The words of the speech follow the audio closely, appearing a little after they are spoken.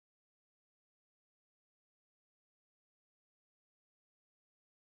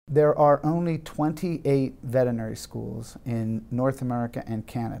There are only 28 veterinary schools in North America and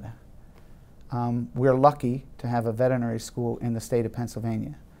Canada. We're lucky to have a veterinary school in the state of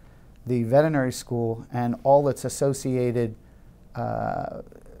Pennsylvania. The veterinary school and all its associated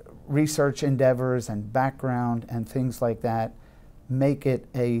research endeavors and background and things like that make it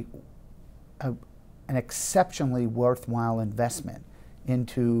an exceptionally worthwhile investment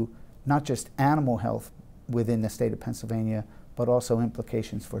into not just animal health within the state of Pennsylvania, but also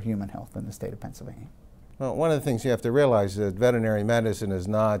implications for human health in the state of Pennsylvania. Well, one of the things you have to realize is that veterinary medicine is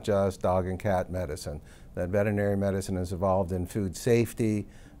not just dog and cat medicine. That veterinary medicine has evolved in food safety,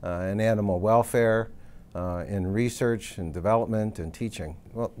 in animal welfare, in research and development and teaching.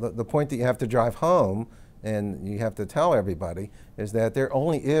 Well, the point that you have to drive home and you have to tell everybody is that there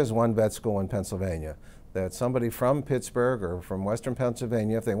only is one vet school in Pennsylvania. That somebody from Pittsburgh or from Western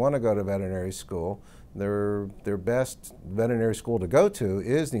Pennsylvania, if they want to go to veterinary school, their best veterinary school to go to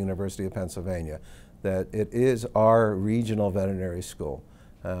is the University of Pennsylvania. That it is our regional veterinary school,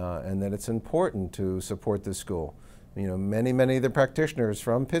 and that it's important to support the school. You know, many of the practitioners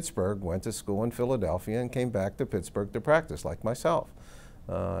from Pittsburgh went to school in Philadelphia and came back to Pittsburgh to practice, like myself.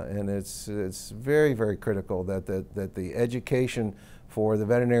 And it's very, very critical that the education for the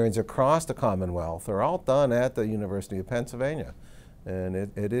veterinarians across the Commonwealth are all done at the University of Pennsylvania. And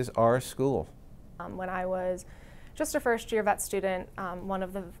it is our school. When I was just a first-year vet student, one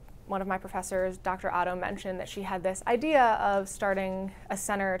of my professors, Dr. Otto, mentioned that she had this idea of starting a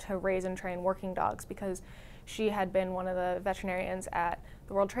center to raise and train working dogs because she had been one of the veterinarians at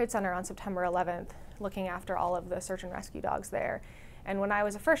the World Trade Center on September 11th, looking after all of the search and rescue dogs there. And when I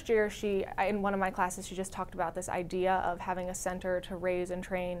was a first year, in one of my classes, she just talked about this idea of having a center to raise and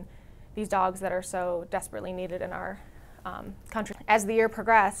train these dogs that are so desperately needed in our country. As the year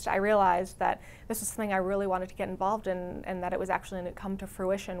progressed, I realized that this was something I really wanted to get involved in and that it was actually going to come to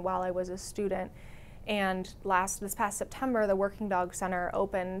fruition while I was a student. And this past September, the Working Dog Center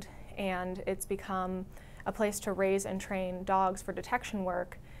opened, and it's become a place to raise and train dogs for detection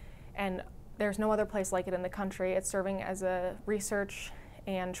work. And there's no other place like it in the country. It's serving as a research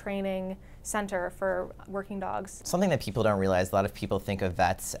and training center for working dogs. Something that people don't realize, a lot of people think of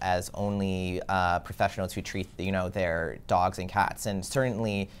vets as only professionals who treat, their dogs and cats, and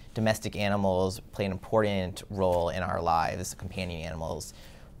certainly domestic animals play an important role in our lives, companion animals.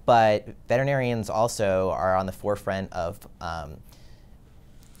 But veterinarians also are on the forefront of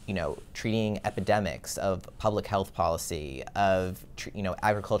treating epidemics, of public health policy, of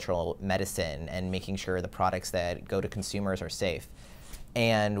agricultural medicine, and making sure the products that go to consumers are safe.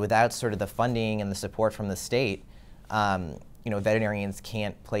 And without sort of the funding and the support from the state, veterinarians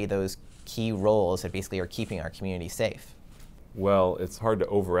can't play those key roles that basically are keeping our community safe. Well, it's hard to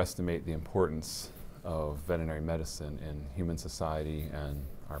overestimate the importance of veterinary medicine in human society and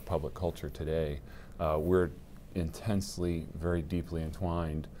our public culture today. We're intensely, very deeply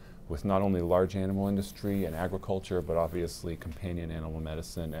entwined with not only the large animal industry and agriculture, but obviously companion animal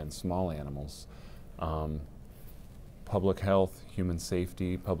medicine and small animals. Public health, human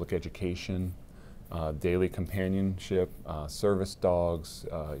safety, public education, daily companionship, service dogs,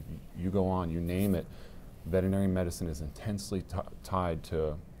 you go on, you name it. Veterinary medicine is intensely tied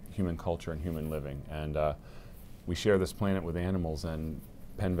to human culture and human living. And we share this planet with animals, and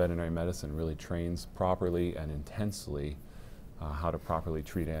Penn Veterinary Medicine really trains properly and intensely how to properly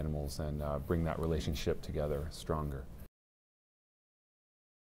treat animals and bring that relationship together stronger.